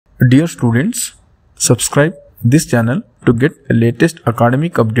Dear students, subscribe this channel to get latest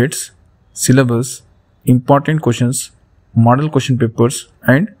academic updates, syllabus, important questions, model question papers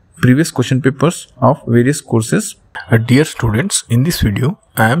and previous question papers of various courses. Dear students, in this video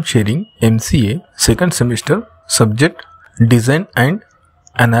I am sharing MCA second semester subject Design and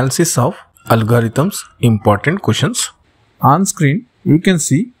Analysis of Algorithms important questions. On screen you can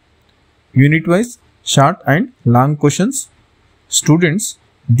see unit-wise short and long questions. Students,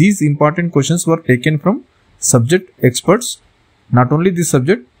 these important questions were taken from subject experts. Not only this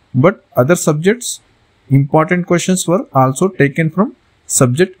subject but other subjects important questions were also taken from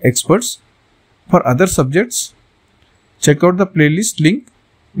subject experts. For other subjects, check out the playlist link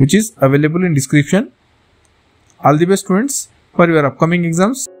which is available in description. All the best students for your upcoming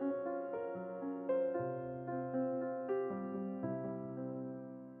exams.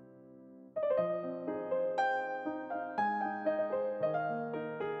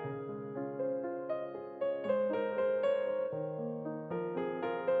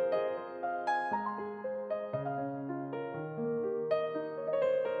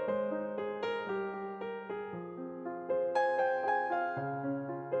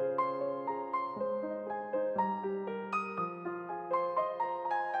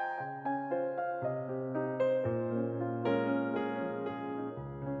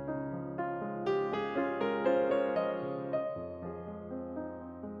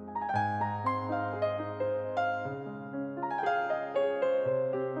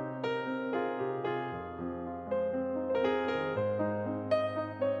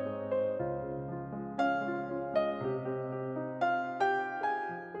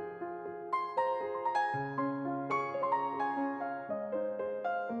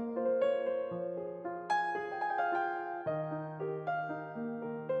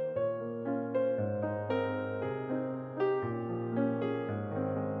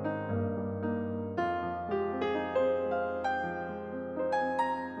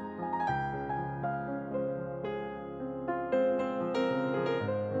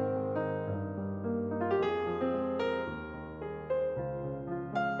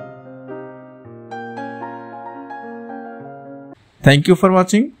 Thank you for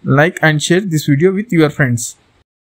watching. Like and share this video with your friends.